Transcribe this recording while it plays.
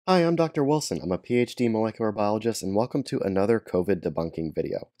Hi, I'm Dr. Wilson. I'm a PhD molecular biologist, and welcome to another COVID debunking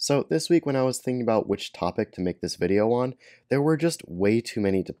video. So this week when I was thinking about which topic to make this video on, there were just way too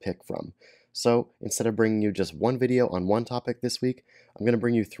many to pick from. So instead of bringing you just one video on one topic this week, I'm going to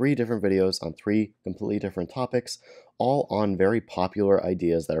bring you three different videos on three completely different topics, all on very popular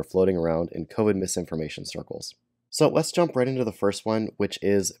ideas that are floating around in COVID misinformation circles. So let's jump right into the first one, which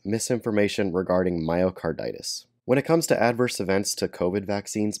is misinformation regarding myocarditis. When it comes to adverse events to COVID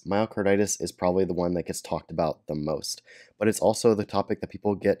vaccines, myocarditis is probably the one that gets talked about the most, but it's also the topic that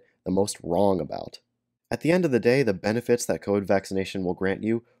people get the most wrong about. At the end of the day, the benefits that COVID vaccination will grant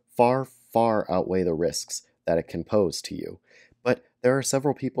you far outweigh the risks that it can pose to you. But there are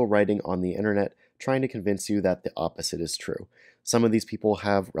several people writing on the internet trying to convince you that the opposite is true. Some of these people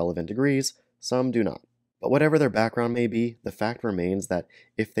have relevant degrees, some do not. But whatever their background may be, the fact remains that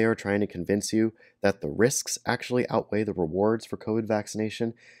if they are trying to convince you that the risks actually outweigh the rewards for COVID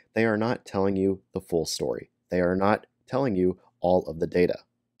vaccination, they are not telling you the full story. They are not telling you all of the data.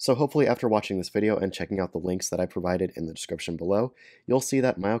 So hopefully after watching this video and checking out the links that I provided in the description below, you'll see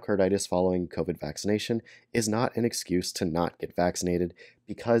that myocarditis following COVID vaccination is not an excuse to not get vaccinated,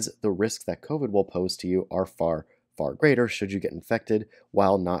 because the risks that COVID will pose to you are far greater should you get infected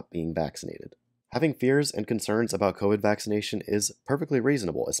while not being vaccinated. Having fears and concerns about COVID vaccination is perfectly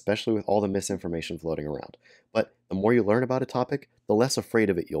reasonable, especially with all the misinformation floating around. But the more you learn about a topic, the less afraid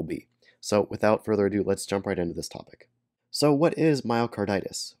of it you'll be. So without further ado, let's jump right into this topic. So what is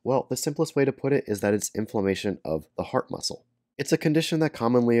myocarditis? Well, the simplest way to put it is that it's inflammation of the heart muscle. It's a condition that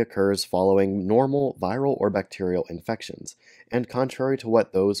commonly occurs following normal viral or bacterial infections, and contrary to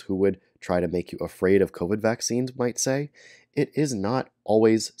what those who would try to make you afraid of COVID vaccines might say, it is not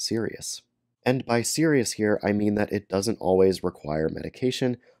always serious. And by serious here, I mean that it doesn't always require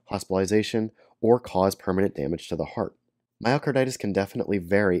medication, hospitalization, or cause permanent damage to the heart. Myocarditis can definitely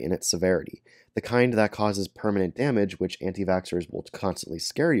vary in its severity. The kind that causes permanent damage, which anti-vaxxers will constantly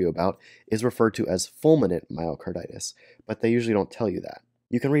scare you about, is referred to as fulminant myocarditis, but they usually don't tell you that.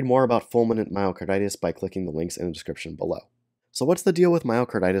 You can read more about fulminant myocarditis by clicking the links in the description below. So what's the deal with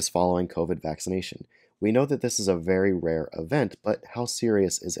myocarditis following COVID vaccination? We know that this is a very rare event, but how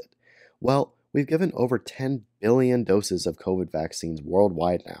serious is it? Well, we've given over 10 billion doses of COVID vaccines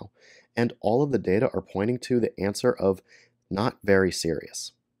worldwide now, and all of the data are pointing to the answer of not very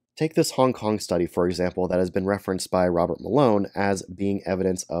serious. Take this Hong Kong study, for example, that has been referenced by Robert Malone as being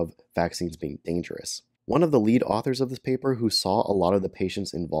evidence of vaccines being dangerous. One of the lead authors of this paper, who saw a lot of the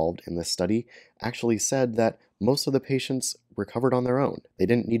patients involved in this study, actually said that most of the patients recovered on their own. They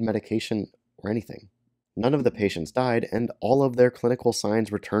didn't need medication or anything. None of the patients died, and all of their clinical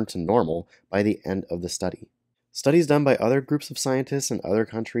signs returned to normal by the end of the study. Studies done by other groups of scientists in other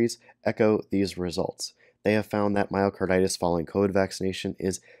countries echo these results. They have found that myocarditis following COVID vaccination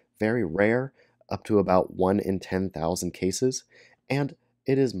is very rare, up to about 1 in 10,000 cases, and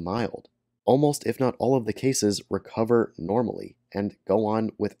it is mild. Almost, if not all of the cases, recover normally and go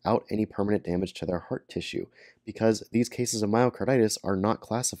on without any permanent damage to their heart tissue, because these cases of myocarditis are not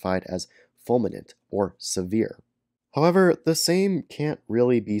classified as fulminant or severe. However, the same can't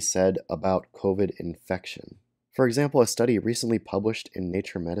really be said about COVID infection. For example, a study recently published in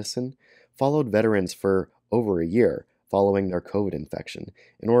Nature Medicine followed veterans for over a year following their COVID infection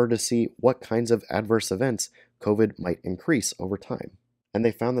in order to see what kinds of adverse events COVID might increase over time. And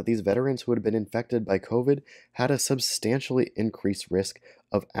they found that these veterans who had been infected by COVID had a substantially increased risk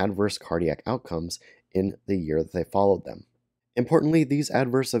of adverse cardiac outcomes in the year that they followed them. Importantly, these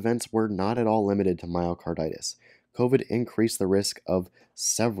adverse events were not at all limited to myocarditis. COVID increased the risk of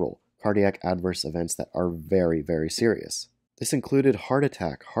several cardiac adverse events that are very serious. This included heart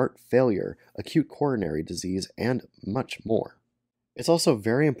attack, heart failure, acute coronary disease, and much more. It's also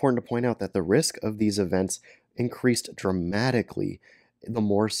very important to point out that the risk of these events increased dramatically the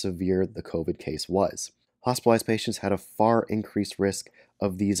more severe the COVID case was. Hospitalized patients had a far increased risk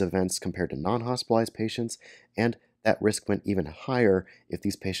of these events compared to non-hospitalized patients, and that risk went even higher if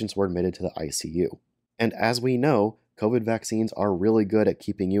these patients were admitted to the ICU. And as we know, COVID vaccines are really good at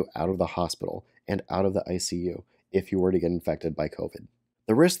keeping you out of the hospital and out of the ICU if you were to get infected by COVID.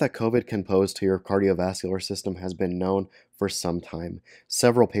 The risk that COVID can pose to your cardiovascular system has been known for some time.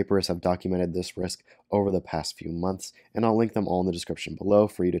 Several papers have documented this risk over the past few months, and I'll link them all in the description below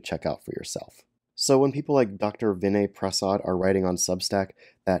for you to check out for yourself. So when people like Dr. Vinay Prasad are writing on Substack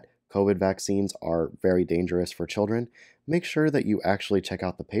that COVID vaccines are very dangerous for children, make sure that you actually check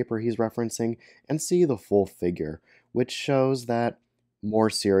out the paper he's referencing and see the full figure, which shows that more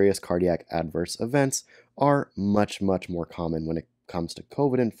serious cardiac adverse events are much more common when it comes to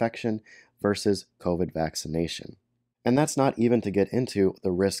COVID infection versus COVID vaccination. And that's not even to get into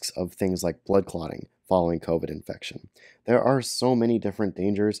the risks of things like blood clotting following COVID infection. There are so many different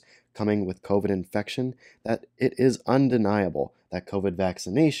dangers coming with COVID infection that it is undeniable that COVID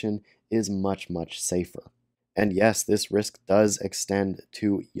vaccination is much, much safer. And yes, this risk does extend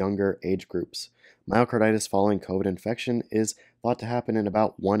to younger age groups. Myocarditis following COVID infection is thought to happen in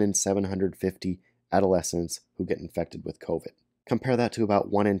about 1 in 750 adolescents who get infected with COVID. Compare that to about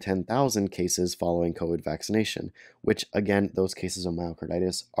 1 in 10,000 cases following COVID vaccination, which again, those cases of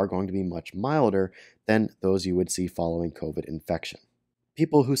myocarditis are going to be much milder than those you would see following COVID infection.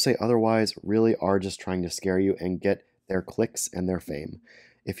 People who say otherwise really are just trying to scare you and get their clicks and their fame.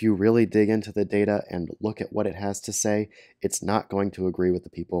 If you really dig into the data and look at what it has to say, it's not going to agree with the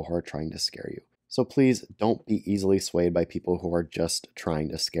people who are trying to scare you. So please don't be easily swayed by people who are just trying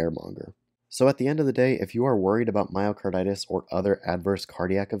to scaremonger. So at the end of the day, if you are worried about myocarditis or other adverse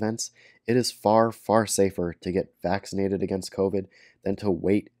cardiac events, it is far, far safer to get vaccinated against COVID than to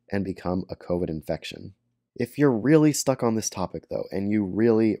wait and become a COVID infection. If you're really stuck on this topic though, and you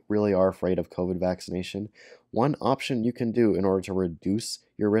really, really are afraid of COVID vaccination, one option you can do in order to reduce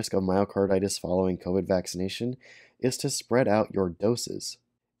your risk of myocarditis following COVID vaccination is to spread out your doses.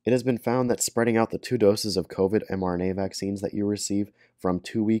 It has been found that spreading out the 2 doses of COVID mRNA vaccines that you receive from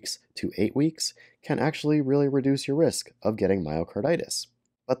 2 weeks to 8 weeks can actually really reduce your risk of getting myocarditis.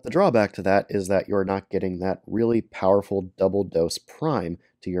 But the drawback to that is that you're not getting that really powerful double dose prime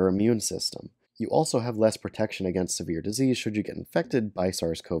to your immune system. You also have less protection against severe disease should you get infected by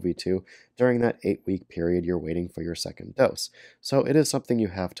SARS-CoV-2 during that 8-week period you're waiting for your second dose. So it is something you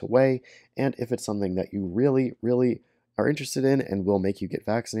have to weigh, and if it's something that you really, really are interested in and will make you get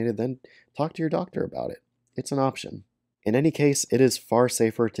vaccinated, then talk to your doctor about it. It's an option. In any case, it is far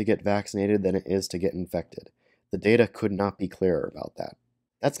safer to get vaccinated than it is to get infected. The data could not be clearer about that.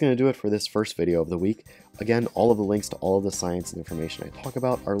 That's going to do it for this first video of the week. Again, all of the links to all of the science and information I talk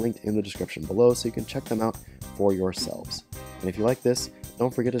about are linked in the description below, so you can check them out for yourselves. And if you like this,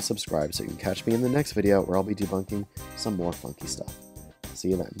 don't forget to subscribe so you can catch me in the next video where I'll be debunking some more funky stuff. See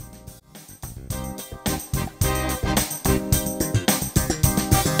you then.